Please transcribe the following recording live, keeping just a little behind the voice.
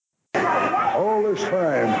all this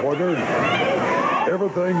time, partner,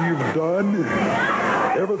 everything you've done,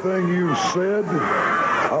 everything you've said,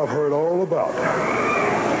 I've heard all about.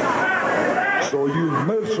 So you've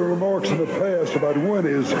made some remarks in the past about when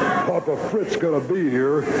is Papa Fritz going to be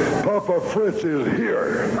here. Papa Fritz is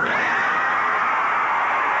here.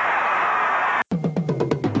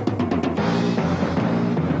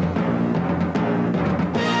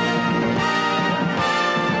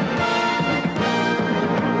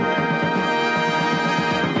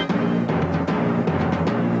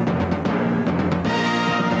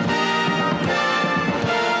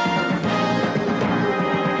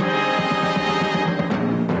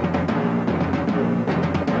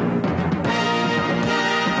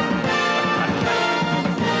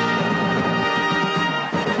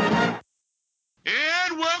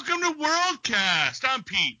 I'm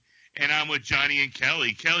Pete, and I'm with Johnny and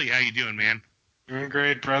Kelly. Kelly, how you doing, man? Doing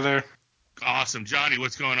great, brother. Awesome. Johnny,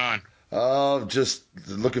 what's going on? Just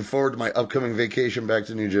looking forward to my upcoming vacation back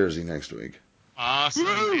to New Jersey next week. Awesome,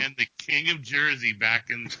 man. The king of Jersey back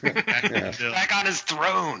in the hill. Back on his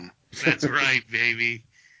throne. That's right, baby.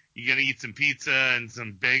 You gonna eat some pizza and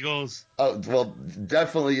some bagels? Oh, well,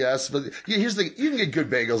 definitely yes. But here's the thing. You can get good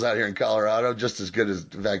bagels out here in Colorado, just as good as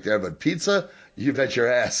back there. But pizza, you bet your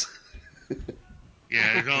ass.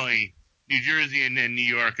 Yeah, there's only New Jersey and New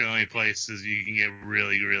York are the only places you can get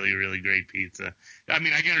really, really, really great pizza. I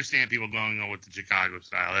mean, I can understand people going on with the Chicago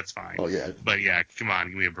style. That's fine. Oh, yeah. But, yeah, come on,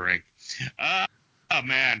 give me a break. Oh,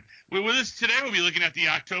 man. With us today, we'll be looking at the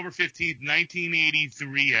October 15th,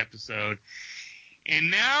 1983 episode.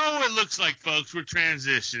 And now it looks like, folks, we're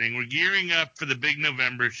transitioning. We're gearing up for the big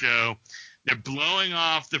November show. They're blowing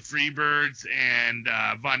off the Freebirds and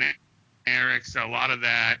Von Erichs, a lot of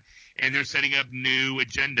that. And they're setting up new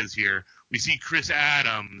agendas here. We see Chris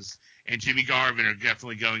Adams and Jimmy Garvin are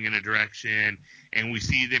definitely going in a direction. And we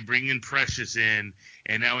see they bring in Precious in.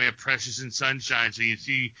 And now we have Precious and Sunshine. So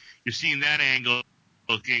you're seeing that angle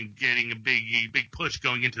getting a big push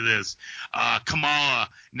going into this. Kamala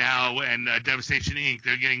now and Devastation Inc.,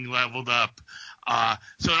 they're getting leveled up.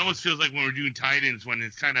 So it almost feels like when we're doing Titans, when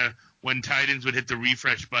it's kind of when Titans would hit the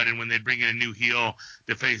refresh button when they bring in a new heel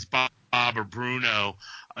to face Bob or Bruno.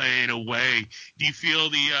 In a way, do you feel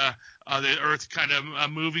the Earth kind of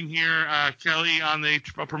moving here, Kelly, on the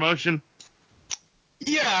promotion?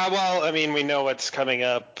 Yeah, well, I mean, we know what's coming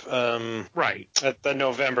up, right, at the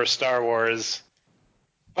November Star Wars.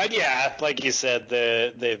 But yeah, like you said,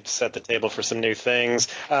 they've set the table for some new things.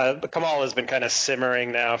 Kamal has been kind of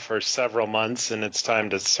simmering now for several months, and it's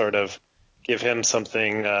time to sort of give him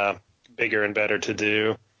something bigger and better to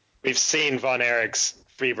do. We've seen Von Erich's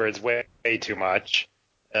Freebirds way too much.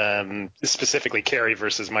 Specifically Kerry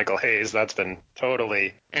versus Michael Hayes. That's been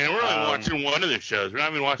totally. And we're only watching one of their shows. We're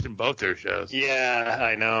not even watching both their shows. Yeah,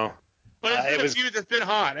 I know. But it's been a feud that's been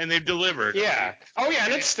hot, and they've delivered. Yeah. Oh, yeah,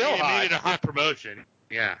 and it's still hot. It made it a hot promotion.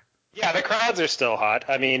 Yeah. Yeah, the crowds are still hot.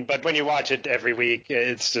 I mean, but when you watch it every week,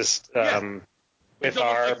 it's just it's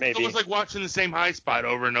almost like watching the same high spot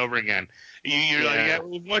over and over again.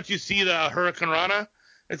 Once you see the Hurricane Rana,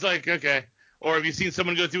 it's like, okay. Or have you seen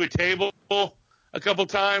someone go through a table a couple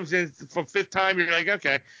times, and for fifth time, you're like,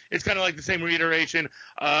 okay. It's kind of like the same reiteration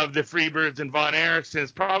of the Freebirds and Von Erichs. And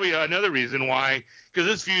it's probably another reason why, because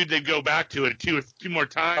this feud, they go back to it two more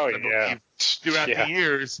times, I believe, throughout the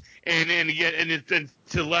years. And it's been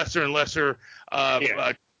to lesser and lesser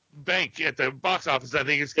bank at the box office. I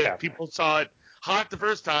think it's people saw it hot the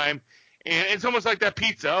first time. And it's almost like that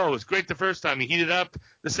pizza. Oh, it was great the first time. You heat it up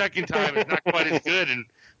the second time, it's not quite as good. And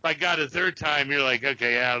by God, the third time, you're like,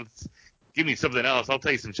 okay, let's give me something else. I'll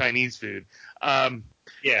take some Chinese food.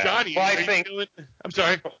 Johnny, I'm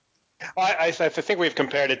sorry. Well, I think we've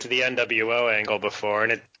compared it to the NWO angle before,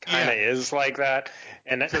 and it kind of is like that.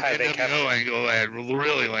 And so how the NWO angle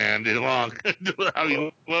really landed long. I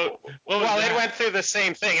mean, what it went through the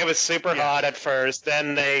same thing. It was super hot at first,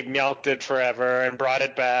 then they milked it forever and brought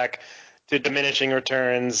it back to diminishing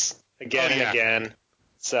returns again and again.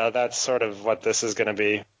 So that's sort of what this is going to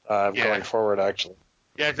be going forward, actually.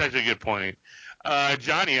 Yeah, it's actually a good point.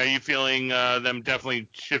 Johnny, are you feeling them definitely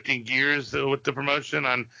shifting gears with the promotion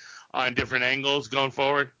on different angles going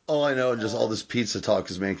forward? Oh, I know. Just all this pizza talk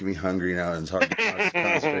is making me hungry now, and it's hard to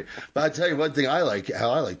concentrate. But I tell you one thing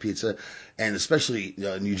how I like pizza, and especially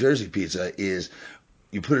New Jersey pizza, is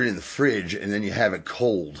you put it in the fridge and then you have it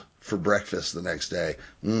cold for breakfast the next day.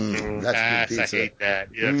 That's good pizza. I hate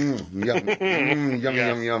that. Yum.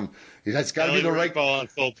 Yum. That's got to be the right ball on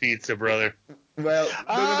full pizza, brother. Well,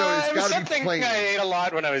 no, it's it was got to be something plain. I ate a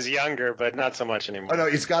lot when I was younger, but not so much anymore. Oh no,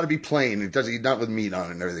 it's got to be plain. It doesn't not with meat on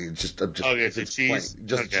it and everything. It's just Okay, it's so cheese? plain,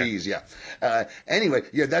 just Okay. cheese. Yeah. Anyway,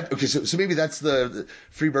 yeah. So maybe that's the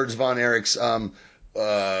Freebirds Von Erich's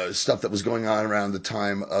stuff that was going on around the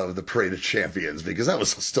time of the Parade of Champions, because that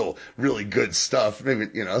was still really good stuff. Maybe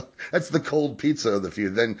that's the cold pizza of the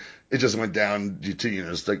feud. Then it just went down to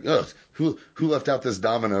it's like, ugh, who left out this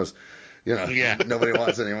Domino's? Yeah. Nobody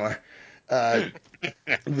wants anymore. But.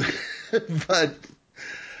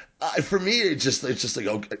 For me, it's just like,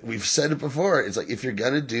 okay, we've said it before. It's like, if you're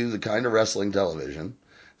gonna do the kind of wrestling television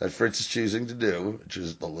that Fritz is choosing to do, which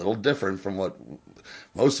is a little different from what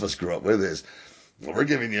most of us grew up with, is we're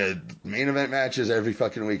giving you main event matches every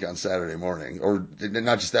fucking week on Saturday morning, or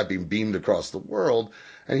not just that, being beamed across the world.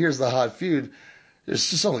 And here's the hot feud.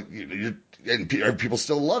 It's just something, and people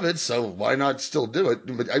still love it, so why not still do it?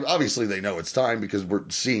 But obviously they know it's time, because we're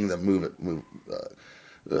seeing them move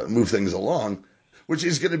things along. Which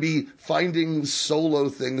is going to be finding solo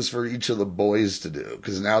things for each of the boys to do,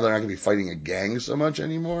 because now they're not going to be fighting a gang so much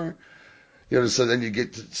anymore. So then you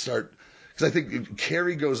get to start, because I think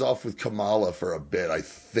Kerry goes off with Kamala for a bit. I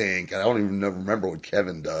think I don't even remember what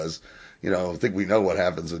Kevin does. I think we know what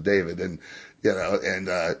happens with David, and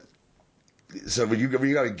so when you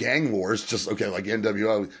got a gang wars, just okay, like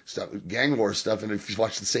NWO stuff, gang war stuff, and if you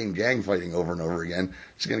watch the same gang fighting over and over again,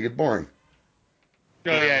 it's going to get boring. Oh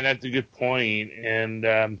yeah, that's a good point.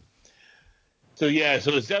 And so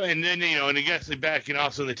it's definitely, and then and I guess back in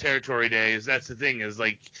also in the territory days, that's the thing, is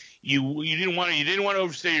like you didn't want to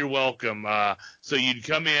overstay your welcome. So you'd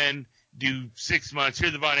come in, do 6 months. Here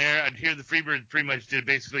the Freebirds pretty much did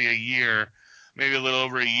basically a year, maybe a little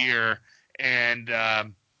over a year, and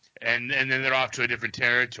then they're off to a different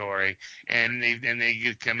territory, and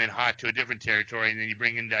they come in hot to a different territory, and then you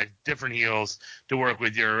bring in different heels to work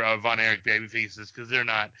with your Von Erich baby faces, because they're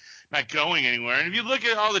not going anywhere. And if you look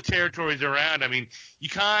at all the territories around, I mean, you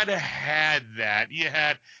kind of had that. You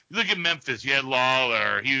look at Memphis, you had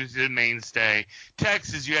Lawler, he was the mainstay.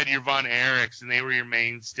 Texas, you had your Von Erichs, and they were your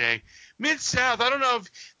mainstay. Mid-South, I don't know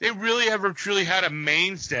if they really ever truly had a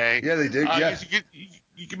mainstay. Yeah, they did. Yeah.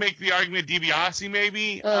 You can make the argument DiBiase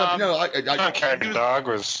maybe. No, Cat Dog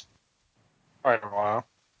was quite a while.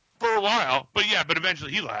 For a while, but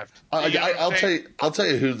eventually he left. I'll tell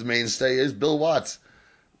you who the mainstay is. Bill Watts,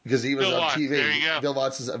 because he was Bill on Watts, TV. there you go. Bill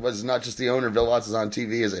Watts was not just the owner. Bill Watts is on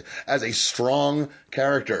TV as a strong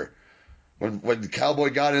character. When the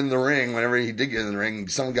Cowboy got in the ring, whenever he did get in the ring,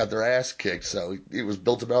 someone got their ass kicked. So it was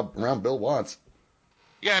built around Bill Watts.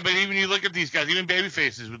 Yeah, but even you look at these guys, even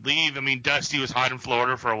babyfaces would leave. I mean, Dusty was hot in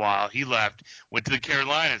Florida for a while. He left, went to the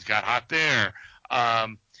Carolinas, got hot there.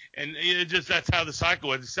 And it just, that's how the cycle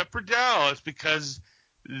was, except for Dallas, because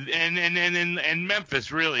and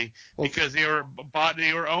Memphis, really, because they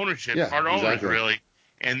were ownership, part owners, really,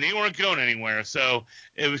 and they weren't going anywhere. So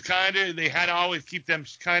it was they had to always keep them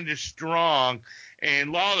kind of strong.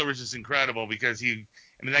 And Lawler was just incredible, because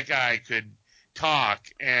that guy could talk,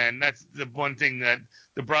 and that's the one thing that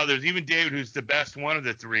the brothers, even David, who's the best one of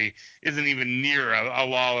the three, isn't even near a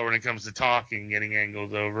Lawler when it comes to talking, getting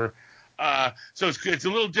angles over. So it's a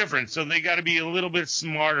little different. So they got to be a little bit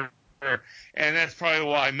smarter, and that's probably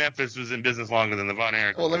why Memphis was in business longer than the Von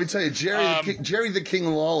Erich. Well, let me tell you, Jerry the King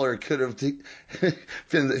Lawler could have been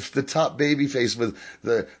the top babyface with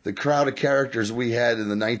the crowd of characters we had in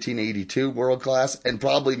the 1982 World Class, and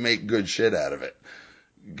probably make good shit out of it.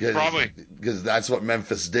 Because that's what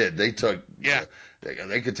Memphis did. They took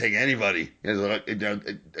they could take anybody,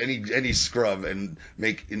 any scrub, and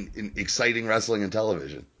make in exciting wrestling and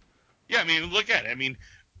television. Yeah, I mean, look at it. I mean,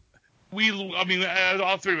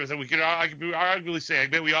 all three of us, I could arguably say, I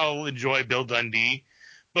bet we all enjoy Bill Dundee,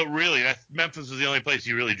 but really, Memphis was the only place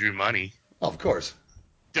you really drew money. Oh, of course.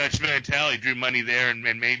 Dutch Van Tally drew money there, and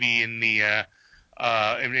maybe in the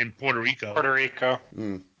in Puerto Rico.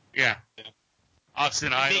 Mm. Yeah.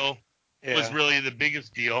 Austin Idol was really the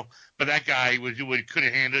biggest deal, but that guy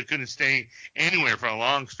couldn't stay anywhere for a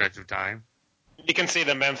long stretch of time. You can see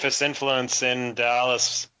the Memphis influence in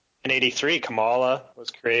Dallas in '83. Kamala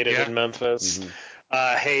was created in Memphis.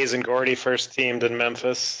 Mm-hmm. Hayes and Gordy first teamed in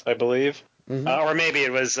Memphis, I believe, or maybe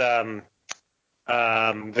it was the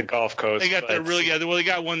Gulf Coast. They got they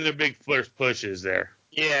got one of their big first pushes there.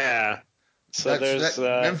 Yeah. So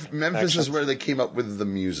Memphis is where they came up with the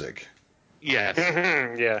music. Yes.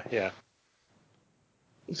 Yeah.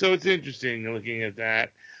 So it's interesting looking at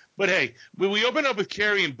that. But hey, we open up with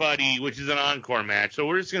Kerry and Buddy, which is an encore match. So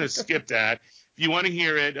we're just going to skip that. If you want to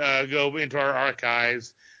hear it, go into our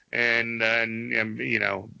archives and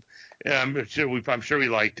Yeah, I'm sure we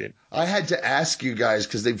liked it. I had to ask you guys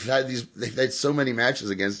because they've had so many matches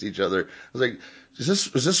against each other. I was like,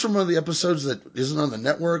 is this from one of the episodes that isn't on the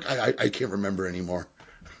network? I can't remember anymore.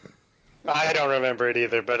 I don't remember it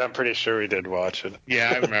either, but I'm pretty sure we did watch it.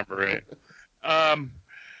 Yeah, I remember it.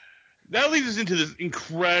 That leads us into this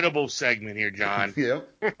incredible segment here, John. Yep.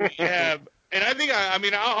 Yeah, and I think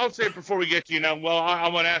I'll say it before we get to I'm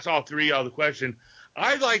going to ask all three of y'all the question.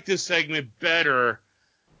 I like this segment better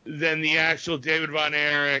than the actual David Von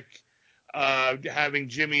Erich having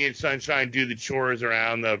Jimmy and Sunshine do the chores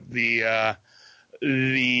around the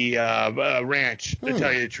ranch. To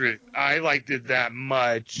tell you the truth, I liked it that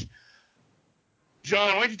much.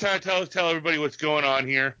 John, why don't you tell everybody what's going on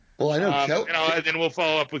here? Well, I know and then we'll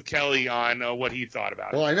follow up with Kelly on what he thought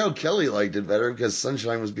about it. Well, I know Kelly liked it better because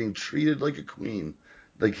Sunshine was being treated like a queen.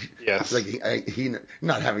 Like, yes. Like he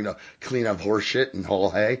not having to clean up horse shit and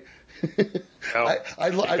haul hay. No.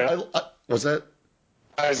 What's that?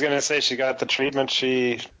 I was going to say she got the treatment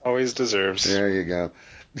she always deserves. There you go.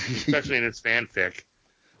 Especially in his fanfic.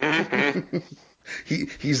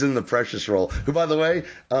 He's in the Precious role. Who, by the way,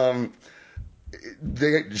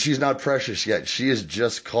 she's not Precious yet. She is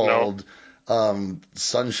just called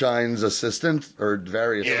Sunshine's assistant or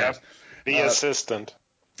various things. The assistant.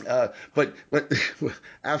 But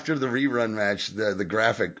after the rerun match, the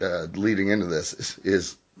graphic leading into this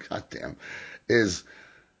is goddamn is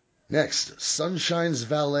next. Sunshine's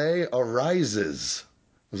valet arises.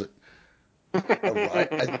 Was it?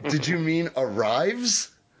 Did you mean arrives?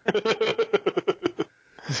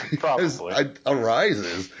 Probably.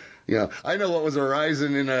 Arises. You know, I know what was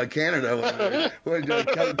arising in Canada when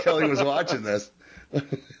Kelly was watching this.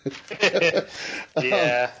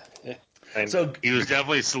 Yeah. So he was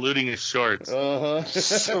definitely saluting his shorts.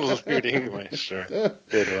 Saluting my shorts.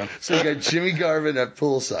 Good one. So you got Jimmy Garvin at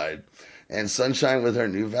poolside and Sunshine with her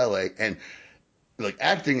new valet. And like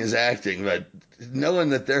acting is acting, but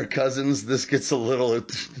knowing that they're cousins, this gets a little.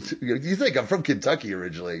 You think I'm from Kentucky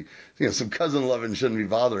originally? You know, some cousin loving shouldn't be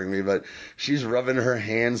bothering me, but she's rubbing her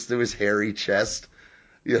hands through his hairy chest,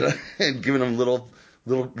 you know, and giving him little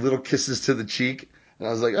kisses to the cheek. And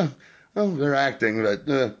I was like, oh, they're acting, but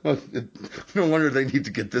no wonder they need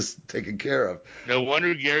to get this taken care of. No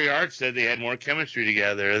wonder Gary Hart said they had more chemistry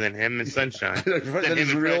together than him and Sunshine. than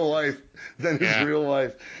his real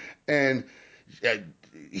wife. And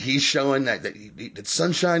he's showing that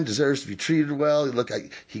Sunshine deserves to be treated well. He looked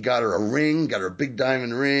like he got her a ring, got her a big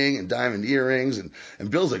diamond ring and diamond earrings. And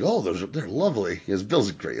Bill's like, oh, they're lovely. Because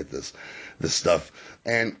Bill's great at this stuff.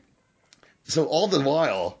 And so all the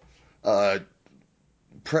while,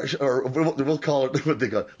 Precious, or we'll call it what they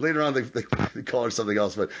call it. Later on, they call her something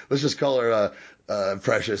else, but let's just call her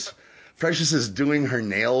Precious. Precious is doing her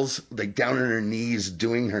nails, like down on her knees,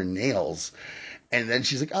 doing her nails. And then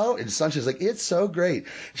she's like, oh, and Sunshine's like, it's so great.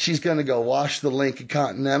 She's going to go wash the Lincoln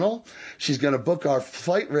Continental. She's going to book our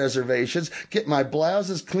flight reservations, get my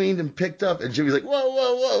blouses cleaned and picked up. And Jimmy's like,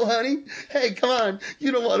 whoa, honey. Hey, come on.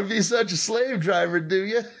 You don't want to be such a slave driver, do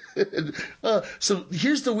you? So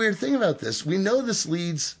here's the weird thing about this. We know this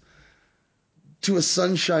leads to a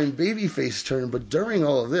Sunshine babyface turn, but during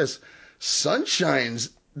all of this, Sunshine's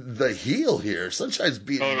the heel here. Sunshine's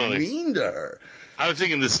being mean to her. I was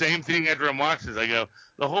thinking the same thing after I'm watching this. I go,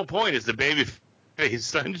 the whole point is the baby face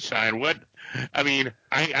Sunshine. What? I mean,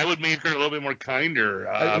 I would make her a little bit more kinder,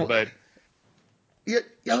 but. Yeah,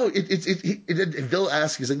 Bill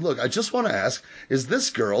asks, he's like, look, I just want to ask, is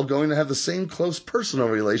this girl going to have the same close personal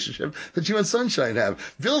relationship that you and Sunshine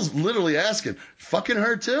have? Bill's literally asking, fucking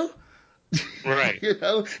her too? Right. You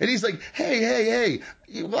know? And he's like, hey,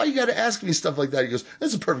 why you got to ask me stuff like that? He goes,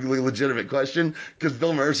 that's a perfectly legitimate question, because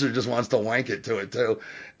Bill Mercer just wants to wank it to it too.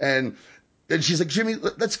 And she's like, Jimmy,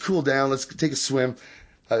 let's cool down. Let's take a swim.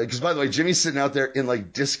 Because, by the way, Jimmy's sitting out there in,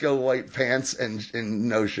 like, disco white pants and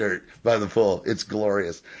no shirt by the pool. It's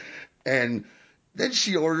glorious. And then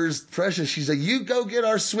she orders Precious. She's like, you go get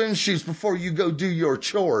our swim shoes before you go do your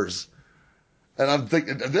chores. And I'm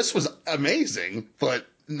thinking, this was amazing. But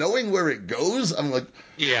knowing where it goes, I'm like,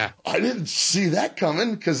 yeah, I didn't see that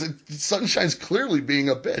coming because Sunshine's clearly being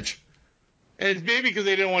a bitch. And it's maybe because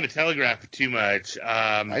they didn't want to telegraph it too much.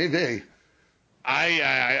 Maybe.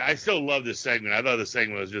 I still love this segment. I thought the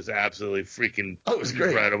segment was just absolutely freaking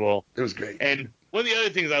incredible. It was great. And one of the other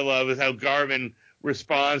things I love is how Garvin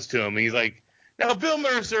responds to him. He's like, now, Bill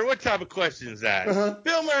Mercer, what type of question is that?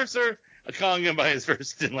 Bill Mercer. I'm calling him by his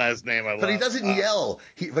first and last name. I love. But he doesn't yell.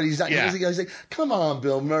 But he's not. Yeah. He's like, come on,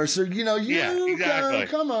 Bill Mercer. You know, exactly.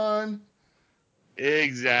 Come on.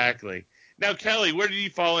 Exactly. Now, Kelly, where did you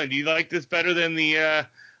fall in? Do you like this better than the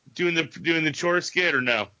doing the chore skit or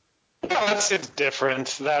no? No, it's different.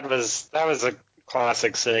 That was a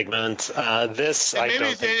classic segment. This And I maybe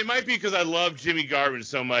don't think. it might be because I love Jimmy Garvin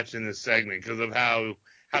so much in this segment because of how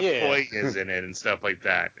Yeah. coy he is in it and stuff like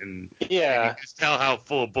that, and Yeah. you just tell how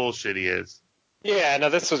full of bullshit he is. Yeah, no,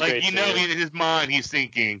 this was Like great. in his mind, he's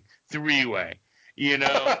thinking three-way, and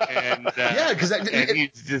Yeah, because and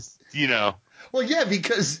he's just well, yeah,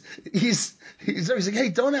 because he's always like, hey,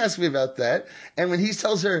 don't ask me about that. And when he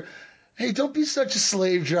tells her, hey, don't be such a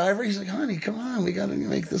slave driver, he's like, honey, come on, we got to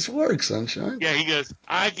make this work, sunshine. Yeah, he goes,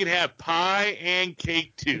 I could have pie and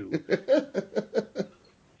cake too.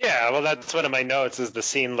 Yeah, well, that's one of my notes. Is the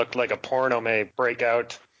scene looked like a porno may break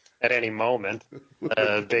out at any moment,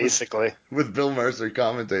 basically. With Bill Mercer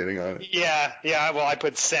commentating on it. Yeah. Well, I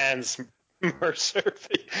put Sans Mercer,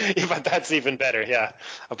 but that's even better. Yeah,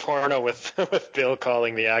 a porno with Bill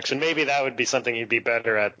calling the action. Maybe that would be something you'd be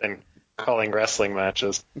better at than calling wrestling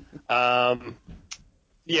matches. Yeah,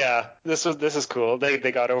 this is cool.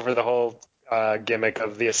 They got over the whole gimmick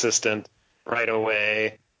of the assistant right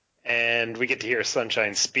away, and we get to hear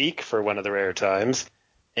Sunshine speak for one of the rare times.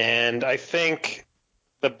 And I think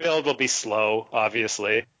the build will be slow,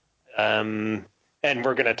 obviously. And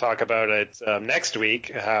we're going to talk about it next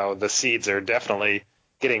week, how the seeds are definitely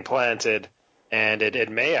getting planted, and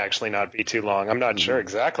it may actually not be too long. I'm not sure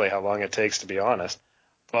exactly how long it takes, to be honest.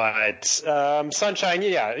 But Sunshine,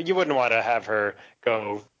 yeah, you wouldn't want to have her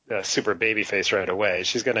go super babyface right away.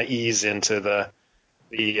 She's going to ease into the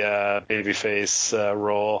babyface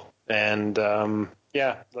role. And,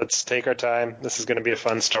 yeah, let's take our time. This is going to be a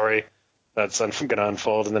fun story that's going to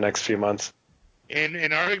unfold in the next few months. And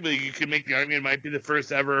arguably, you could make the argument it might be the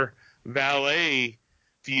first ever valet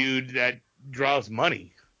feud that draws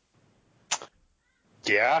money.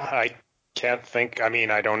 Yeah, I can't think. I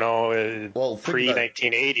mean, I don't know. Well,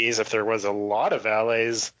 pre-1980s, if there was a lot of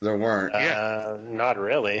valets. There weren't. Not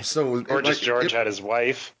really. So George had his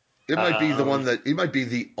wife. It might be the one that. It might be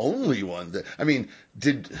the only one that. I mean,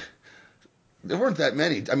 there weren't that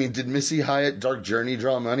many. I mean, did Missy Hyatt Dark Journey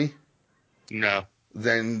draw money? No.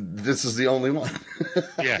 Then this is the only one.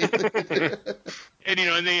 Yeah.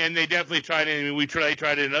 And they definitely tried it. I mean, we tried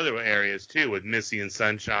it in other areas too, with Missy and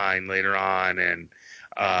Sunshine later on, and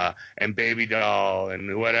Baby Doll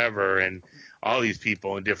and whatever, and all these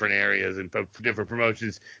people in different areas and different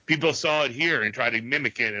promotions. People saw it here and tried to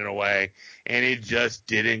mimic it in a way, and it just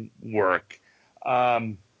didn't work.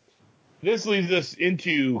 This leads us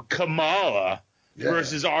into Kamala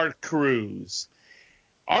versus Art Cruz.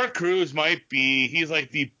 Art Cruz he's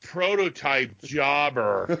like the prototype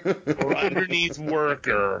jobber or underneath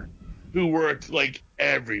worker who worked like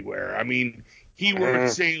everywhere. I mean, he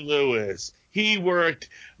worked St. Louis. He worked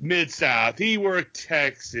Mid-South. He worked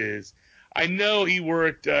Texas. I know he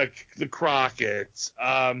worked the Crockett's.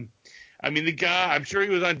 I mean, the guy, I'm sure he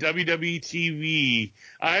was on WWE TV.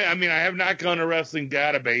 I mean, I have not gone to Wrestling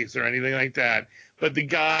Database or anything like that, but the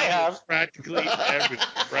guy is practically everywhere,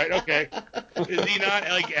 right? Okay. Is he not,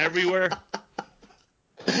 like, everywhere?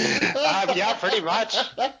 Yeah, pretty much.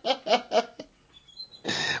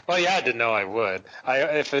 Well, yeah, I didn't know I would.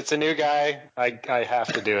 If it's a new guy, I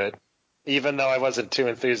have to do it, even though I wasn't too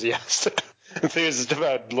enthused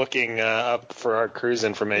about looking up for our cruise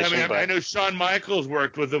information. I mean, I know Shawn Michaels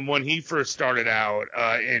worked with him when he first started out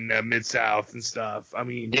in Mid-South and stuff. I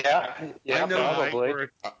mean, yeah, I know probably. he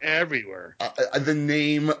worked everywhere. The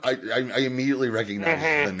name, I immediately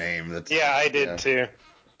recognized the name. I did too.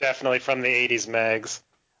 Definitely from the 80s mags.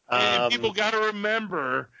 And people got to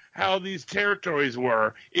remember how these territories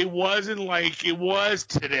were. It wasn't like it was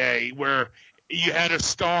today, where you had a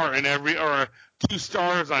star in or 2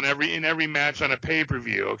 stars in every match on a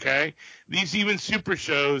pay-per-view. Okay, these even super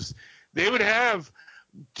shows, they would have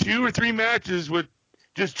 2 or 3 matches with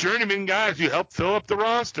just journeyman guys who helped fill up the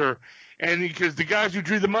roster, and because the guys who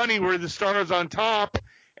drew the money were the stars on top,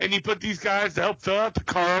 and you put these guys to help fill out the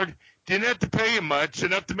card, didn't have to pay them much,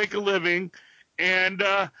 enough to make a living. And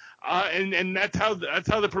that's how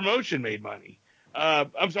the promotion made money.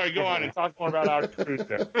 I'm sorry, go on and talk more about Art Cruz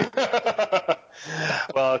there.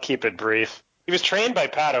 Well, I'll keep it brief. He was trained by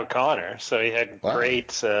Pat O'Connor, so he had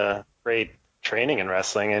great training in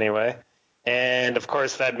wrestling anyway. And of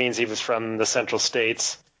course, that means he was from the Central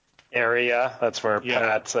States area. That's where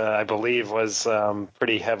Pat, I believe, was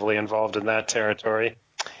pretty heavily involved in that territory.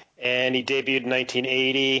 And he debuted in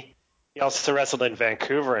 1980. He also wrestled in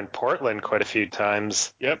Vancouver and Portland quite a few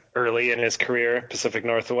times early in his career, Pacific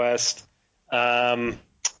Northwest. He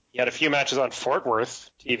had a few matches on Fort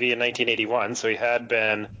Worth TV in 1981, so he had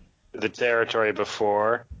been to the territory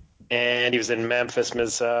before. And he was in Memphis,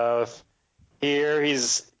 Mid-South. Here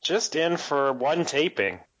he's just in for 1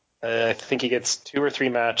 taping. I think he gets 2 or 3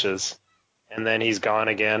 matches, and then he's gone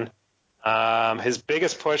again. His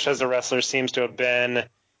biggest push as a wrestler seems to have been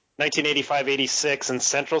 1985-86 in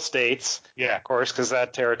Central States. Yeah. Of course, because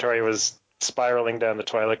that territory was spiraling down the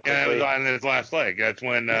toilet quickly. Yeah, it was on his last leg. That's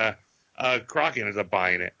when Crockett ends up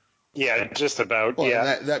buying it. Yeah, just about. Well,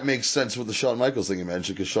 yeah. that makes sense with the Shawn Michaels thing you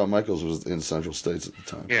mentioned, because Shawn Michaels was in Central States at the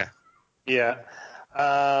time. Yeah. Yeah.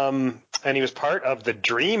 And he was part of the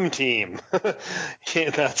Dream Team.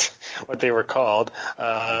 That's what they were called.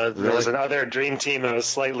 There was another Dream Team that was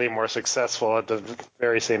slightly more successful at the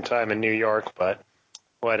very same time in New York, but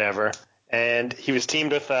whatever. And he was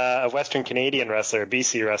teamed with a Western Canadian wrestler, a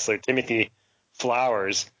BC wrestler, Timothy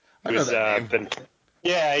Flowers. I know that name.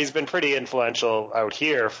 He's been pretty influential out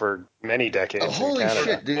here for many decades. Oh, holy in Canada.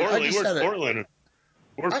 shit, dude! Where's Portland?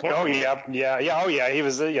 Oh yeah, he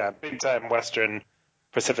was a big time Western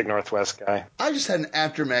Pacific Northwest guy. I just had an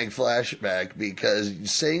Aftermath flashback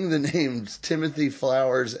because saying the names Timothy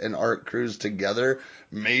Flowers and Art Cruz together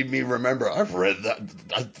made me remember. I've read that.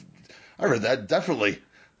 I read that definitely.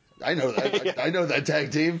 I know that. I know that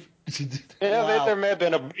tag team. Yeah, Wow. there may have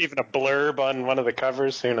been even a blurb on one of the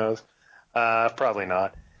covers. Who knows? Probably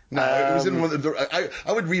not. No, it was in one of the.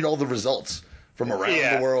 I would read all the results from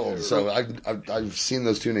around the world, so I've seen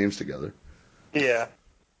those two names together. Yeah,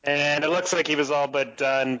 and it looks like he was all but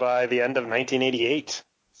done by the end of 1988.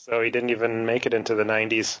 So he didn't even make it into the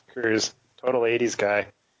 90s cruise. Total 80s guy.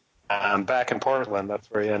 Back in Portland, that's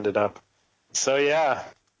where he ended up. So yeah,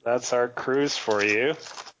 that's our cruise for you.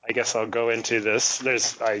 I guess I'll go into this.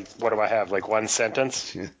 What do I have? Like one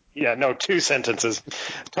sentence? Yeah, no, 2 sentences.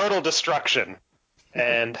 Total destruction.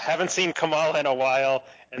 And haven't seen Kamala in a while,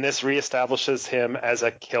 and this reestablishes him as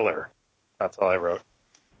a killer. That's all I wrote.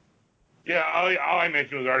 Yeah, all I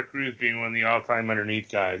mentioned was Art Cruz being one of the all-time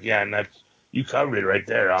underneath guys. Yeah, and you covered it right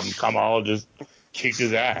there. Kamala just kicked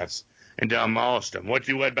his ass and demolished him. What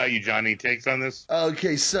about you, Johnny? Takes on this?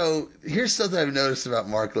 Okay, so here's something I've noticed about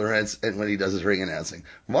Mark Lawrence and when he does his ring announcing.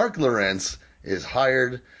 Mark Lawrence is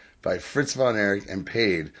hired by Fritz von Erich and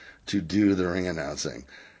paid to do the ring announcing.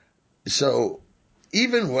 So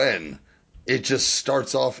even when it just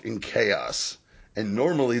starts off in chaos, and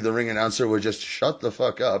normally the ring announcer would just shut the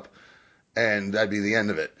fuck up and that'd be the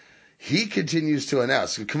end of it, he continues to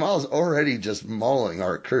announce. Kamala's already just mauling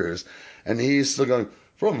Art Cruz, and he's still going,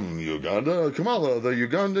 from Uganda, Kamala, the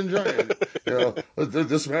Ugandan giant.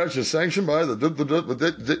 This match is sanctioned by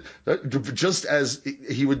just as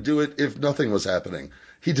he would do it if nothing was happening.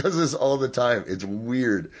 He does this all the time. It's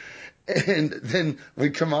weird. And then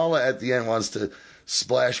when Kamala at the end wants to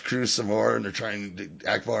splash Cruz some more, and they're trying to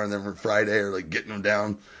Akbar and them for Friday, or like getting them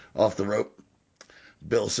down off the rope,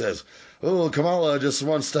 Bill says, "Oh, Kamala just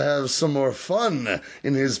wants to have some more fun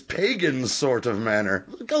in his pagan sort of manner."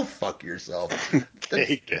 Go fuck yourself.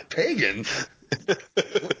 Pagan?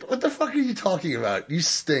 What the fuck are you talking about? You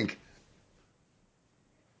stink.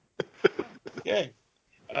 Okay.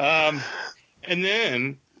 And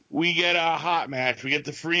then we get a hot match. We get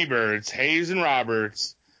the Freebirds, Hayes and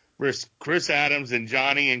Roberts, versus Chris Adams and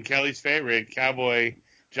Johnny and Kelly's favorite, Cowboy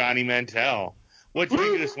Johnny Mantell. What do you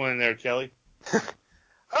think of this one in there, Kelly?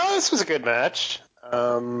 Oh, this was a good match.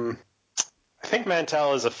 I think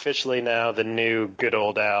Mantell is officially now the new good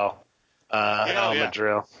old Al. Al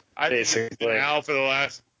Madrill. I think it's been Al for the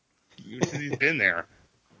last since he's been there.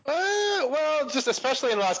 Well, just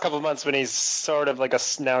especially in the last couple of months when he's sort of like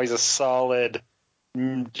now he's a solid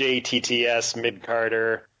JTTS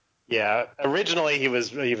mid-carder. Yeah, originally he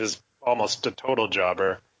was almost a total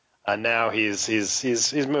jobber. Now he's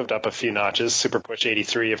moved up a few notches. Superpush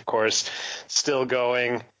 83, of course, still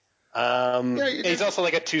going. He's also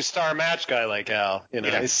like a 2-star match guy like Al.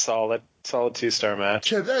 He's solid 2-star match.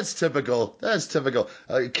 Chip, that's typical. A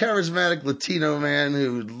charismatic Latino man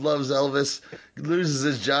who loves Elvis loses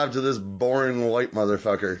his job to this boring white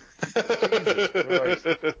motherfucker.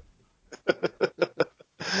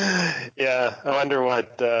 Yeah, I wonder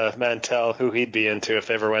what Mantell, who he'd be into if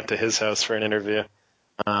they ever went to his house for an interview.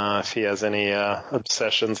 If he has any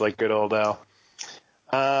obsessions like good old Al.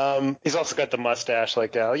 He's also got the mustache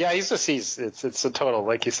like Al. Yeah, it's a total,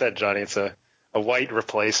 like you said, Johnny, it's a white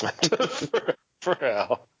replacement for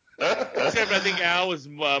Al. Except I think Al was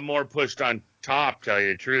more pushed on top, tell you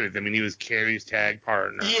the truth. I mean, he was Carrie's tag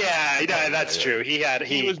partner. Yeah, that's true. He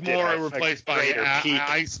was more replaced by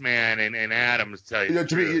Iceman and Adams, tell you the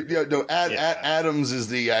truth. Adams is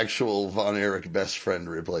the actual Von Erich best friend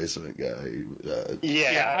replacement guy.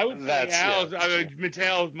 I would say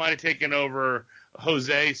Mattel might have taken over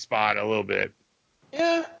Jose's spot a little bit.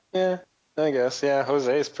 Yeah, I guess. Yeah,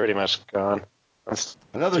 Jose's pretty much gone.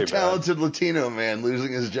 Another talented Latino man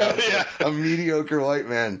losing his job to a mediocre white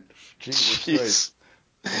man. Jesus Jeez. Christ.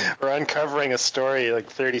 We're uncovering a story like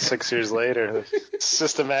 36 years later.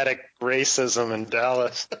 Systematic racism in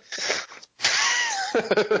Dallas.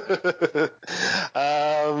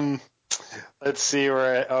 Let's see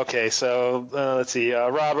where. Okay, so let's see.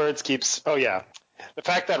 Roberts keeps. Oh yeah, the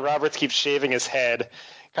fact that Roberts keeps shaving his head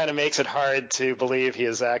kind of makes it hard to believe he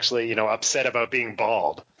is actually, upset about being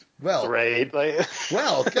bald. Well, Right? Like,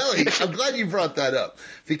 well, Kelly, I'm glad you brought that up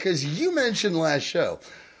because you mentioned last show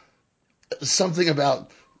something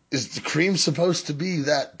about, is the cream supposed to be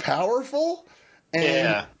that powerful? And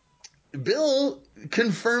yeah. Bill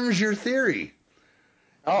confirms your theory.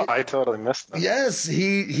 Oh, I totally missed that. Yes,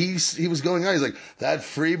 he was going on. He's like, that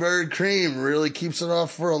Freebird cream really keeps it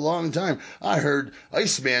off for a long time. I heard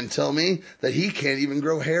Iceman tell me that he can't even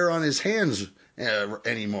grow hair on his hands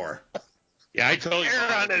anymore. Yeah, I totally Hair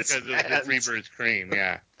thought on it his because of the hands. Freebird's cream.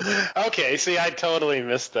 Yeah. Okay, see, I totally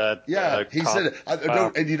missed that. Yeah, he said it.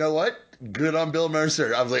 No, and you know what? Good on Bill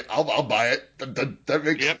Mercer. I was like, I'll buy it. That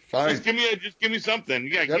makes fine. Just give me something.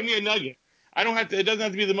 Yeah, Yep. give me a nugget. I don't have to. It doesn't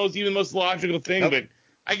have to be the most logical thing, Nope. but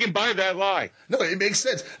I can buy that lie. No, it makes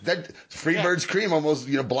sense. That Freebird's cream almost,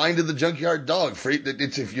 blinded the junkyard dog.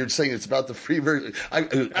 It's if you're saying it's about the Freebird.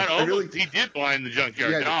 He did blind the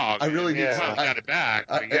junkyard dog. I really need. Well, got it back.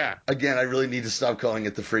 Again, I really need to stop calling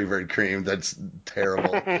it the Freebird cream. That's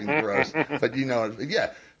terrible and gross. But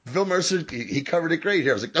yeah, Bill Mercer, he covered it great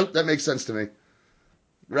here. I was like, nope, that makes sense to me.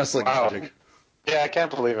 Wrestling logic. Yeah, I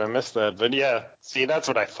can't believe I missed that. But yeah, see, that's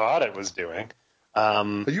what I thought it was doing.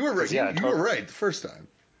 But you were right. You were right the first time.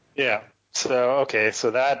 Yeah. So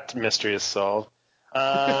that mystery is solved.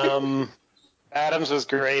 Adams was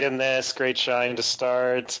great in this. Great shine to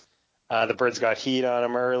start. The Birds got heat on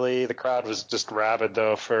him early. The crowd was just rabid,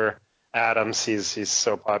 though, for Adams. He's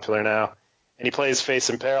so popular now. And he plays face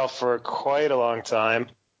in peril for quite a long time.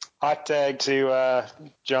 Hot tag to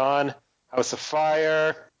John, House of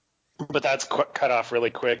Fire. But that's cut off really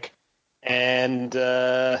quick. And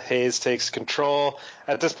Hayes takes control.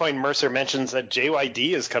 At this point, Mercer mentions that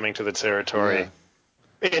JYD is coming to the territory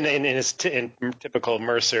in his in typical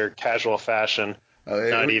Mercer casual fashion.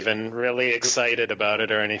 Not even really excited about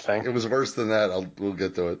it or anything. It was worse than that. We'll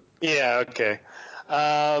get to it. Yeah, okay.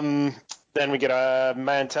 Then we get a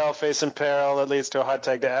Mantell face in peril that leads to a hot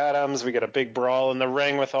tag to Adams. We get a big brawl in the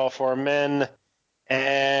ring with all four men.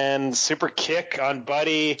 And super kick on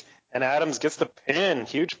Buddy. And Adams gets the pin.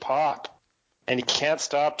 Huge pop. And he can't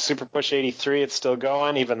stop Superpush 83. It's still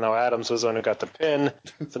going, even though Adams was the one who got the pin.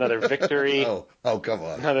 It's another victory. Oh, come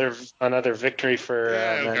on. Another victory for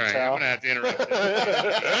Mantell. I'm going to have to interrupt.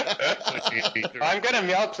 I'm going to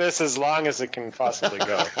milk this as long as it can possibly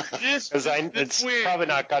go. Because it's probably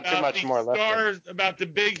not got too much more left. Stars about the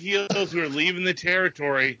big heels who are leaving the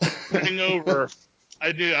territory, putting over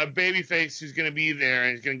a babyface who's going to be there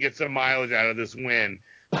and is going to get some mileage out of this win.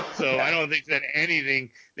 So I don't think that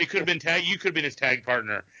anything they could have been tag. You could have been his tag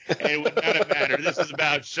partner, and it would not have mattered. This is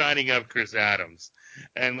about shining up Chris Adams,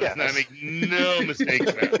 and let's not make no mistake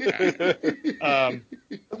about that.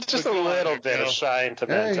 Just a little bit of shine to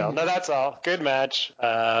Mantell. No, that's all. Good match,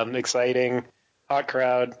 exciting, hot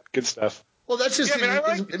crowd, good stuff. Well, that's just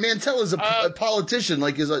Mantell is a politician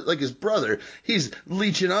like his brother. He's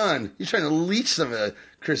leeching on. He's trying to leech some of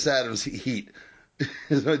Chris Adams' heat.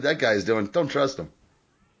 Is what that guy's doing. Don't trust him.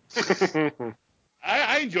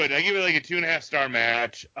 I enjoyed it. I give it like a 2.5-star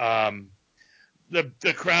match.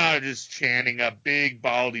 The crowd is chanting, a big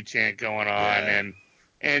baldy chant going on,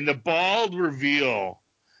 and the bald reveal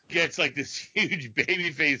gets like this huge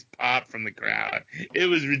babyface pop from the crowd. It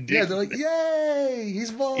was ridiculous. Yeah, they're like, "Yay,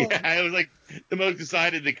 he's bald!" Yeah, it was like the most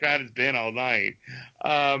excited the crowd has been all night.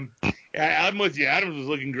 I'm with you. Adams was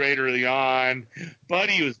looking great early on.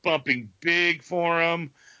 Buddy was bumping big for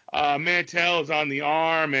him. Mantell is on the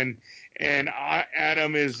arm, and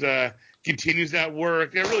Adam is continues that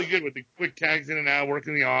work. They're really good with the quick tags in and out,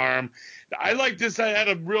 working the arm. I like this. I had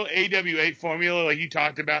a real AWA formula, like you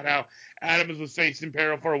talked about how Adams was facing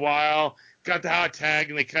peril for a while, got the hot tag,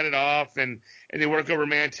 and they cut it off, and they work over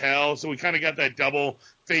Mantell. So we kind of got that double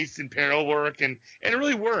face in peril work, and it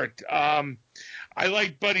really worked. I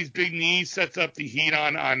like Buddy's big knee sets up the heat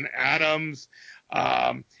on Adams.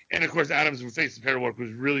 And of course, Adams' face and peril work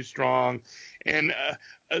was really strong. And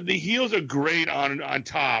the heels are great on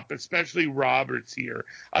top, especially Roberts here.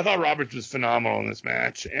 I thought Roberts was phenomenal in this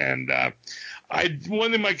match. And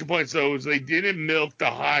one of my complaints, though, is they didn't milk the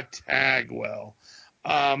hot tag well.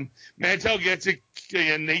 Mantell gets it,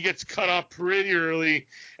 and he gets cut off pretty early.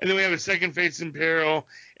 And then we have a second face in peril.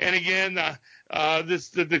 And again,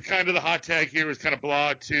 the kind of the hot tag here was kind of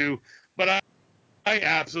blah, too. But I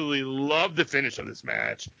absolutely love the finish of this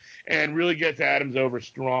match, and really gets Adams over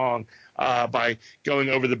strong by going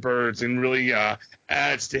over the birds, and really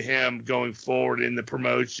adds to him going forward in the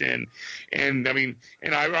promotion. And I mean,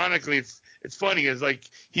 and ironically, it's funny, is like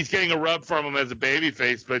he's getting a rub from him as a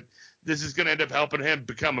babyface, but this is going to end up helping him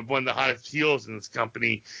become one of the hottest heels in this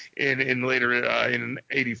company in later in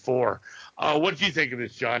 '84. What do you think of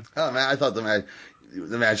this, John? Oh man, I thought the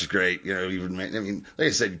match is great. You know, even I mean, like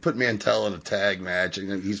I said, you put Mantell in a tag match,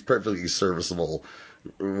 and he's perfectly serviceable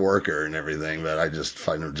worker and everything, but I just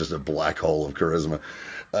find him just a black hole of charisma.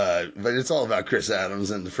 But it's all about Chris Adams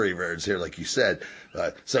and the Freebirds here, like you said.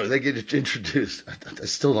 So they get introduced. I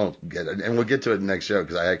still don't get it, and we'll get to it in the next show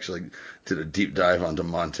because I actually did a deep dive onto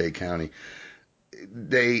Monte County.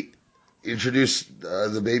 They introduced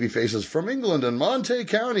the baby faces from England and Monte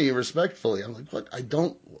County respectfully. I'm like, what? I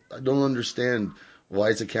don't understand why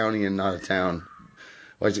it's a county and not a town.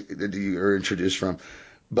 Why is it that you are introduced from?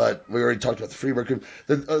 But we already talked about the Freebird group.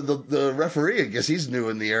 The referee, I guess he's new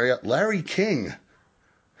in the area. Larry King.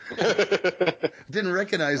 Didn't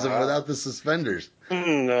recognize him without the suspenders.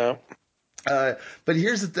 No. But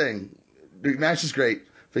here's the thing. The match is great,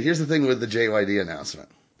 but here's the thing with the JYD announcement.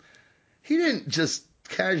 He didn't just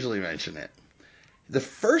casually mention it. The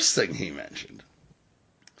first thing he mentioned,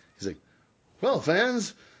 he's like, well,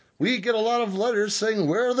 fans, we get a lot of letters saying,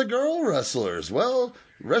 where are the girl wrestlers? Well,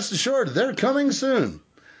 rest assured, they're coming soon.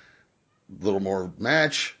 A little more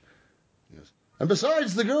match. And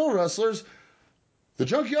besides the girl wrestlers, the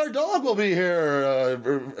Junkyard Dog will be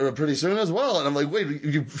here pretty soon as well. And I'm like, wait,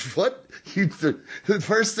 you what? The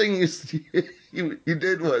first thing you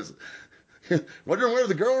did was wondering where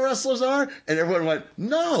the girl wrestlers are? And everyone went,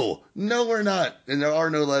 no, we're not. And there are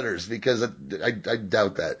no letters because I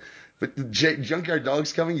doubt that. But Junkyard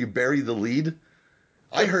Dog's coming. You bury the lead.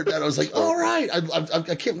 I heard that. I was like, all right.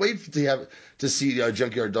 I can't wait to see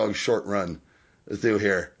Junkyard Dog's short run through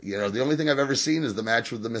here. You know, the only thing I've ever seen is the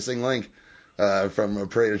match with the missing link from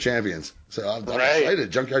Parade of Champions. So I'm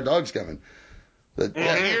excited. Junkyard Dog's coming. But,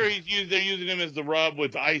 well, here they're using him as the rub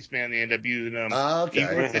with Iceman. They end up using him. Okay.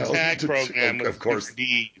 Even with the tag program with of course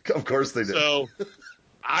they did. So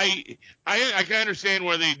I can understand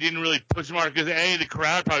why they didn't really push him hard because the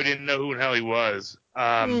crowd probably didn't know who the hell he was.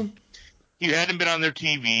 He hadn't been on their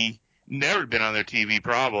TV, never been on their TV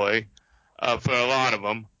probably for a lot of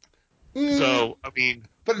them. So I mean.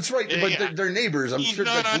 But it's right. But they're neighbors. I'm sure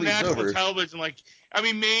not that on national over. television. Like, I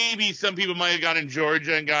mean, maybe some people might have got in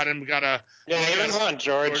Georgia and got a. Yeah, he was on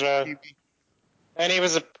Georgia, and he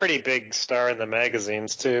was a pretty big star in the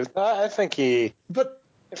magazines too. I think he would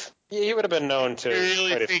have been known to. You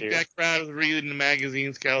really think that crowd was reading the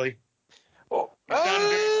magazines, Kelly? Well,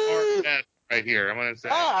 right here, I'm gonna say.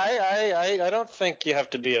 I don't think you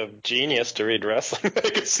have to be a genius to read wrestling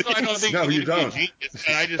magazines. No, I don't think you don't. Be a genius,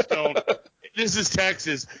 and I just don't. This is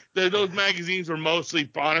Texas. Those magazines were mostly,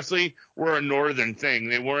 honestly, were a northern thing.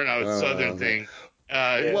 They weren't a southern thing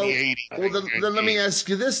in the 80s. Well, then let me ask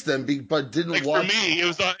you this then. But didn't like for me, it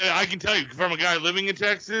was. I can tell you, from a guy living in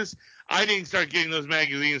Texas, I didn't start getting those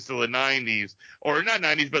magazines till the 90s, or not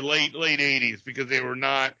 90s, but late 80s, because they were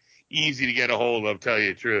not easy to get a hold of. Tell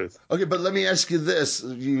you the truth. Okay, but let me ask you this: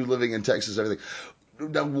 you living in Texas, everything.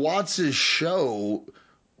 Now, Watts' show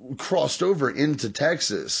crossed over into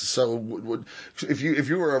Texas. So if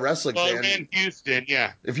you were a wrestling fan, in Houston,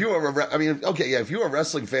 yeah. If you were, if you were a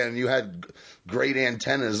wrestling fan and you had great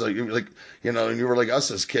antennas, and you were like us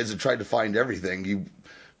as kids and tried to find everything,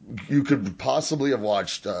 you could possibly have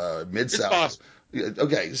watched Mid-South.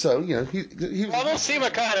 Okay, so he well, we'll see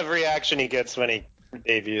what kind of reaction he gets when he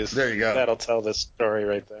debuts. There you go. That'll tell this story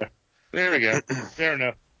right there. There we go. Fair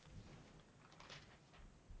enough.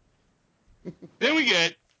 Then we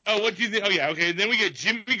get. Oh, what do you think? Oh, yeah, okay. Then we get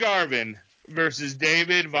Jimmy Garvin versus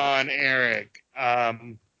David Von Erich.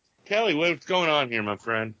 Kelly, what's going on here, my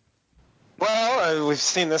friend? Well, we've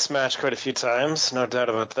seen this match quite a few times, no doubt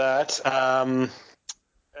about that.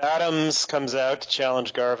 Adams comes out to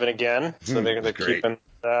challenge Garvin again, so they're keeping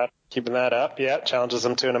that up. Yeah, challenges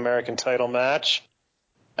him to an American title match.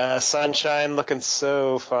 Sunshine looking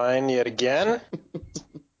so fine yet again.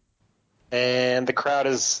 And the crowd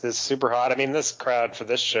is super hot. I mean, this crowd for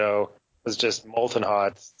this show was just molten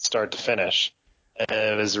hot start to finish.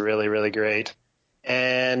 It was really, really great.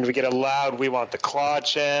 And we get a loud "We Want the Claw"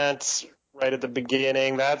 chant right at the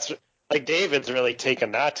beginning. That's like David's really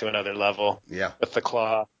taken that to another level. Yeah. With the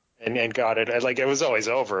claw and got it. Like it was always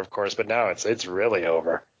over, of course, but now it's really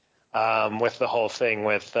over. With the whole thing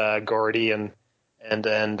with Gordy and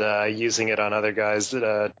using it on other guys,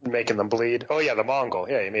 making them bleed. Oh yeah, the Mongol.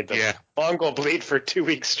 Yeah, he made the Mongol bleed for 2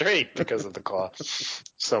 weeks straight because of the claw.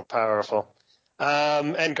 So powerful.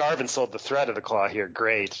 And Garvin sold the threat of the claw here.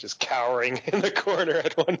 Great. Just cowering in the corner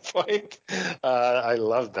at one point. I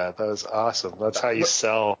love that. That was awesome. That's how you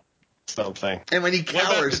sell something. And when he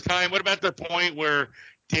cowers. What about the point where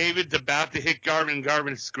David's about to hit Garvin and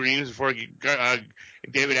Garvin screams before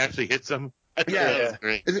David actually hits him? Yeah, That was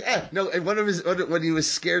great. Yeah, no, and when he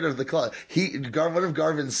was scared of the claw, one of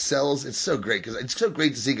Garvin's cells. It's so great because it's so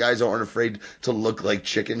great to see guys who aren't afraid to look like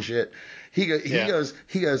chicken shit. He goes,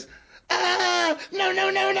 ah, no, no,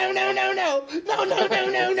 no, no, no, no, no, no, no, no,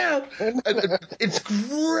 no, no. It's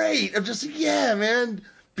great. I'm just, yeah, man,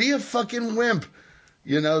 be a fucking wimp.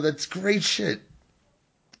 That's great shit.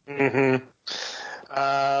 Mm-hmm.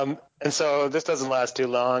 And so this doesn't last too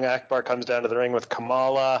long. Akbar comes down to the ring with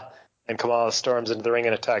Kamala, and Kamala storms into the ring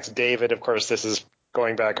and attacks David. Of course, this is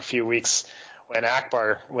going back a few weeks when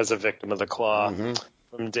Akbar was a victim of the claw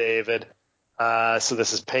from David. So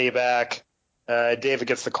this is payback. David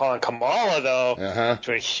gets the claw on Kamala, though,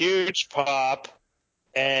 to a huge pop.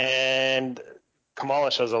 And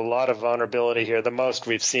Kamala shows a lot of vulnerability here, the most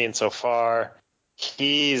we've seen so far.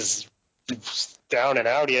 He's down and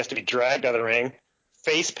out. He has to be dragged out of the ring.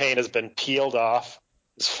 Face paint has been peeled off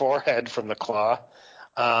his forehead from the claw.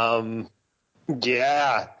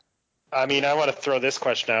 Yeah. I mean, I want to throw this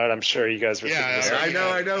question out. I'm sure you guys were thinking the same.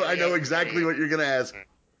 I know exactly what you're going to ask.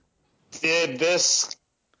 Did this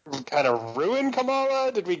kind of ruin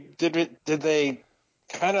Kamala? Did they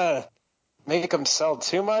kind of make him sell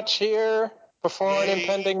too much here before an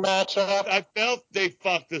impending matchup? I felt they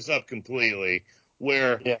fucked this up completely,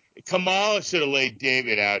 where Kamala should have laid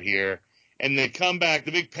David out here, and the comeback,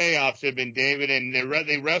 the big payoff should have been David, and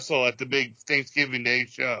they wrestle at the big Thanksgiving Day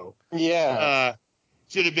show. Yeah.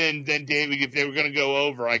 Should have been then David, if they were going to go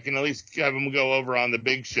over, I can at least have him go over on the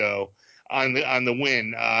big show on the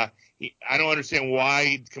win. I don't understand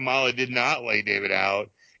why Kamala did not lay David out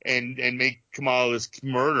and make Kamala this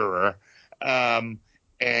murderer. I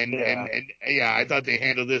thought they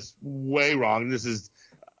handled this way wrong. This is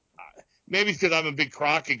maybe it's because I'm a big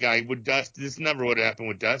Crockett guy. With Dusty, this never would have happened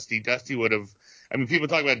with Dusty. Dusty would have. I mean, people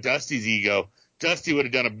talk about Dusty's ego. Dusty would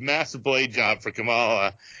have done a massive blade job for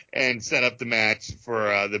Kamala and set up the match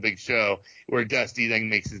for the big show, where Dusty then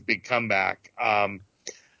makes his big comeback.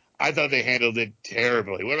 I thought they handled it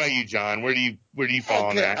terribly. What about you, John? Where do you fall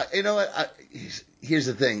on that? You know what? Here's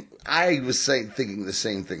the thing. I was thinking the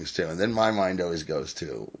same things too, and then my mind always goes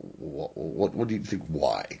to what do you think?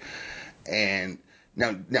 Why? And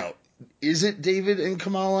now, is it David and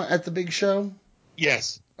Kamala at the big show?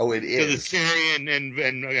 Yes. Oh, it is. So the Cherry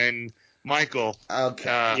and Michael.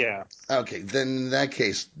 Okay. Okay. Then in that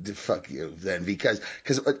case, fuck you. Then because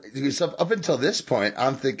up until this point,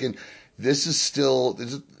 I'm thinking. This is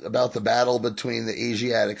about the battle between the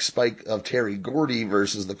Asiatic spike of Terry Gordy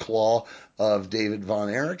versus the claw of David Von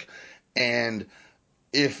Erich. And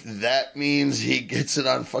if that means he gets it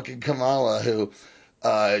on fucking Kamala,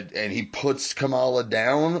 and he puts Kamala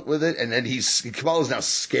down with it, and then Kamala's now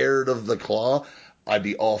scared of the claw, I'd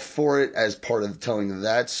be all for it as part of telling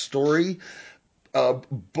that story. But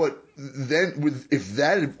then if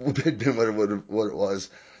that had been what it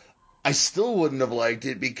was, I still wouldn't have liked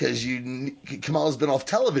it because Kamala's been off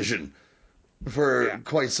television for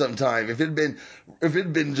quite some time. If there'd been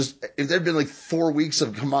like 4 weeks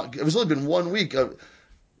of Kamala, it was only been 1 week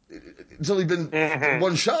it's only been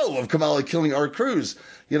one show of Kamala killing our Cruz.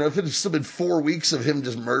 If it had still been 4 weeks of him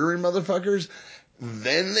just murdering motherfuckers,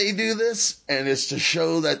 then they do this, and it's to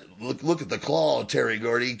show that look at the claw, Terry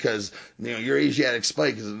Gordy, because your Asiatic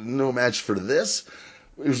spike is no match for this,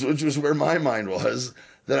 which was where my mind was.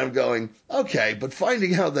 Then I'm going, okay, but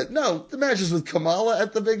finding out that no, the match is with Kamala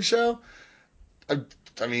at the big show. I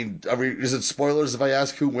mean, is it spoilers if I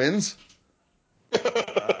ask who wins?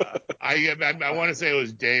 I want to say it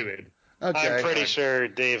was David. Okay. I'm pretty sure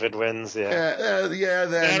David wins. Yeah. Then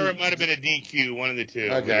that or it might have been a DQ, one of the two.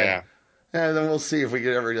 Okay. Yeah. And then we'll see if we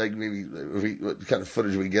could ever what kind of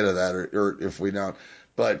footage we get of that, or if we don't.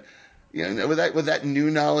 But with that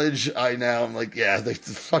new knowledge, I'm like, yeah,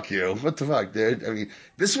 fuck you. What the fuck, dude? I mean,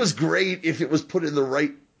 this was great if it was put in the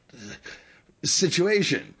right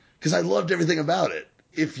situation, because I loved everything about it.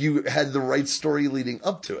 If you had the right story leading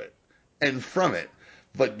up to it and from it,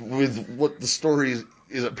 but with what the story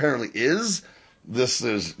apparently is, this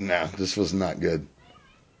was not good.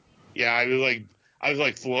 Yeah, I was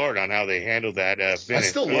like floored on how they handled that finish. I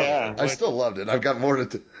still loved it. I still loved it. I've got more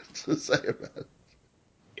to say about it.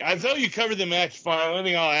 I thought you covered the match fine. The only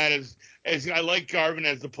thing I'll add is I like Garvin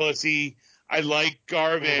as the pussy. I like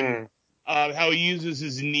Garvin, how he uses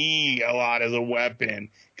his knee a lot as a weapon,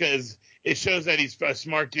 because it shows that he's a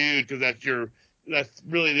smart dude, because that's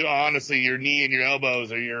really honestly your knee and your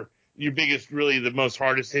elbows are your really the most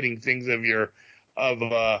hardest hitting things of your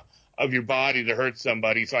body to hurt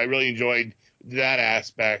somebody. So I really enjoyed that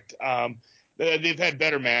aspect. They've had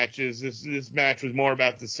better matches. This match was more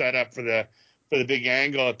about the setup for the big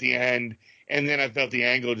angle at the end, and then I felt the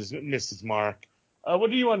angle just missed its mark.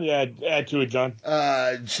 What do you want to add to it, John?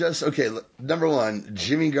 Number one,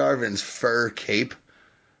 Jimmy Garvin's fur cape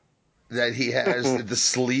that he has, the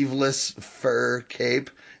sleeveless fur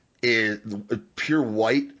cape is pure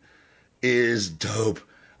white, is dope.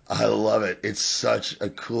 I love it. It's such a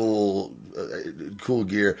cool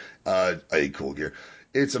gear. Cool gear.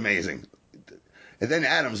 It's amazing. And then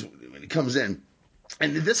Adams, when he comes in,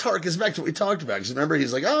 and this harkens back to what we talked about. Because remember,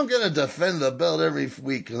 he's like, I'm going to defend the belt every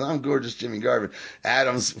week because I'm gorgeous Jimmy Garvin.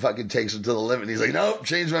 Adams fucking takes him to the limit. And he's like, nope,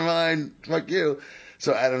 change my mind. Fuck you.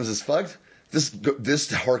 So Adams is fucked. This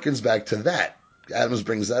harkens back to that. Adams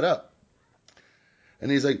brings that up. And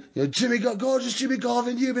he's like, gorgeous Jimmy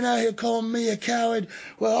Garvin, you've been out here calling me a coward.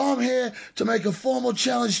 Well, I'm here to make a formal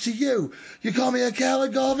challenge to you. You call me a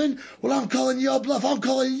coward, Garvin? Well, I'm calling your bluff. I'm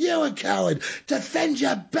calling you a coward. Defend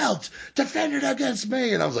your belt. Defend it against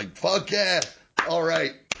me. And I was like, fuck yeah. All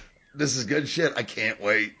right. This is good shit. I can't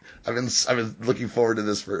wait. I've been looking forward to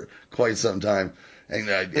this for quite some time.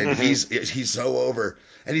 And he's so over.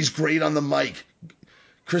 And he's great on the mic.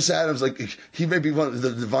 Chris Adams, he may be one of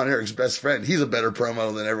the Von Erich's best friend. He's a better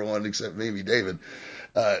promo than everyone except maybe David.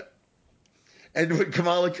 And when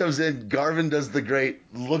Kamala comes in, Garvin does the great,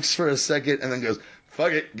 looks for a second, and then goes,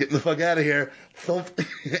 fuck it, getting the fuck out of here, thump,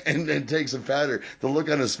 and takes a powder. The look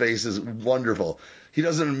on his face is wonderful. He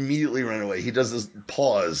doesn't immediately run away. He does this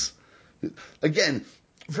pause. Again,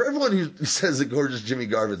 for everyone who says that gorgeous Jimmy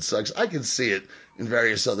Garvin sucks, I can see it in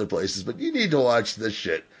various other places, but you need to watch this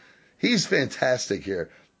shit. He's fantastic here.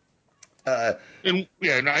 I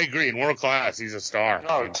agree. In world class, he's a star.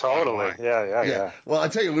 Oh, totally. Yeah. Well, I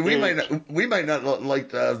tell you, we might not like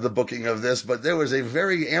the booking of this, but there was a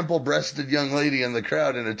very ample-breasted young lady in the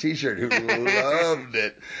crowd in a T-shirt who loved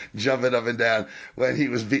it, jumping up and down when he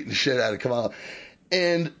was beating the shit out of Kamala.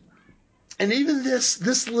 And even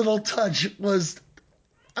this little touch was,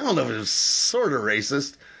 I don't know if it was sort of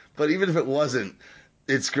racist, but even if it wasn't,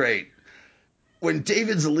 it's great. When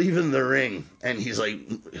David's leaving the ring and he's like,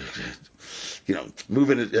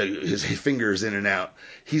 moving his fingers in and out,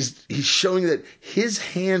 he's showing that his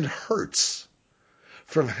hand hurts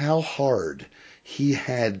from how hard he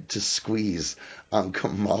had to squeeze on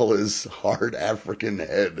Kamala's hard African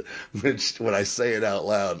head, which when I say it out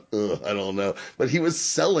loud, I don't know. But he was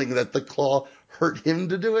selling that the claw hurt him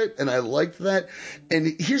to do it, and I liked that.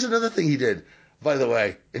 And here's another thing he did. By the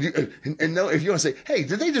way, and no, if you want to say, hey,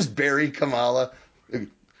 did they just bury Kamala?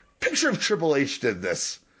 Picture if Triple H did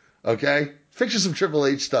this, okay? Picture some Triple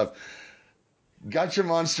H stuff. Got your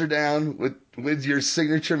monster down with your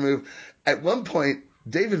signature move. At one point,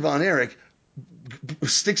 David Von Erich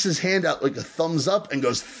sticks his hand out like a thumbs up and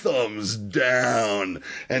goes thumbs down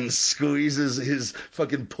and squeezes his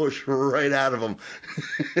fucking push right out of him.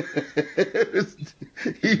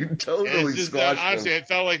 He totally squashed him. Honestly, it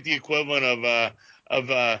felt like the equivalent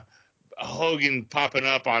of Hogan popping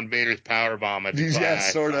up on Vader's powerbomb at the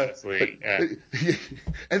Clash. Sort of. Yeah.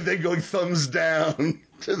 And then going thumbs down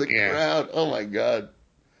to the crowd. Oh my God.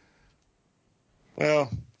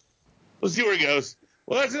 Well, we'll see where it goes.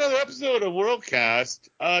 Well, that's another episode of Worldcast.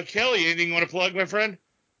 Kelly, anything you want to plug, my friend?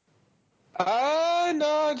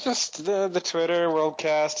 No, just the Twitter.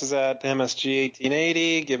 Worldcast is at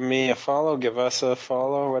MSG1880. Give me a follow. Give us a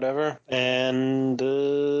follow, whatever. And,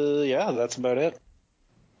 that's about it.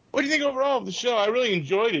 What do you think overall of the show? I really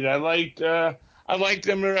enjoyed it. I liked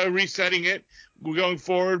them resetting it. We're going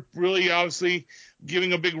forward, really obviously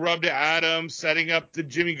giving a big rub to Adam, setting up the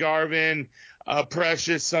Jimmy Garvin,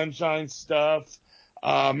 Precious Sunshine stuff.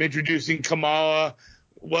 Introducing Kamala,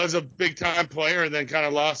 was a big-time player and then kind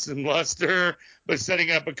of lost some luster, but setting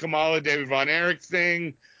up a Kamala David Von Erich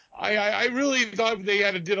thing. I really thought they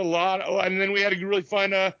did a lot, and then we had a really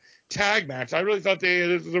fun tag match. I really thought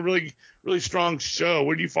this was a really, really strong show.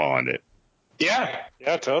 Where do you fall on it? Yeah,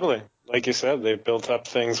 totally. Like you said, they built up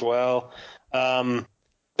things well. The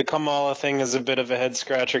Kamala thing is a bit of a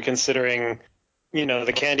head-scratcher considering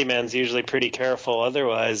the Candyman's usually pretty careful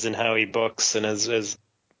otherwise in how he books and has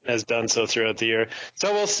done so throughout the year.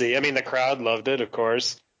 So we'll see. I mean, the crowd loved it, of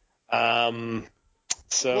course. David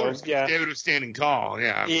was standing tall.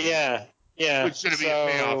 Yeah. Yeah. Which should have been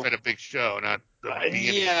a payoff at a big show, not the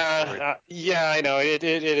beginning. I know. It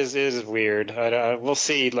is weird. We'll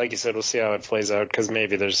see. Like you said, we'll see how it plays out because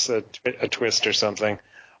maybe there's a twist or something.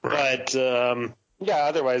 Right. But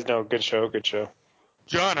otherwise, no. Good show.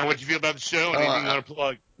 John, how would you feel about the show? Anything you want to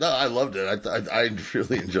plug? No, I loved it. I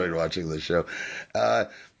really enjoyed watching the show. The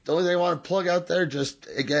only thing I want to plug out there, just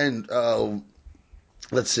again,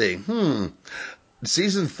 let's see.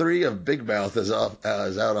 Season 3 of Big Mouth is out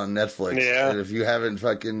on Netflix. Yeah. And if you haven't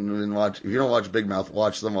if you don't watch Big Mouth,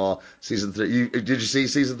 watch them all. Season 3. Did you see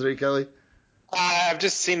season 3, Kelly? I've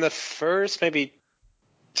just seen the first maybe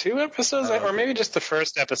 2 episodes, or maybe just the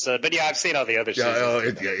first episode. But yeah, I've seen all the other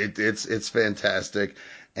seasons. It's fantastic.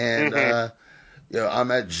 And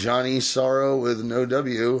I'm at Johnny Sorrow with no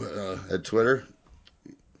W at Twitter.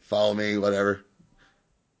 Follow me, whatever.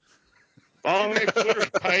 Follow me on Twitter,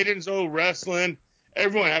 Titans O Wrestling.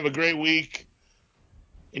 Everyone have a great week.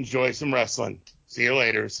 Enjoy some wrestling. See you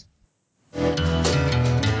later.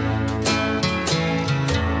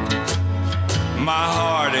 My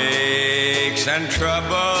heartaches and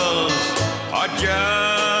troubles are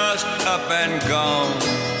just up and gone.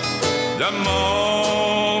 The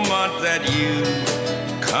moment that you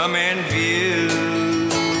come in view,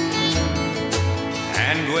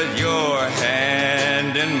 and with your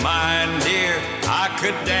hand in mine, dear, I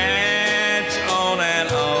could dance on,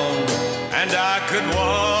 and I could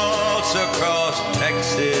waltz across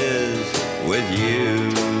Texas with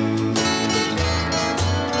you.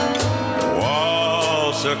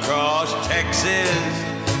 Waltz across Texas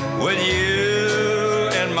with you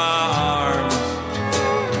in my arms.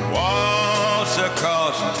 Waltz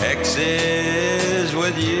across Texas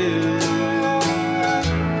with you.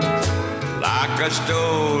 Like a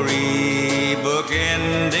storybook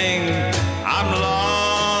ending, I'm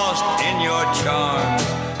lost in your charms,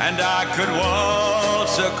 and I could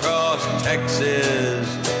waltz across Texas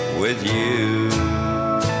with you.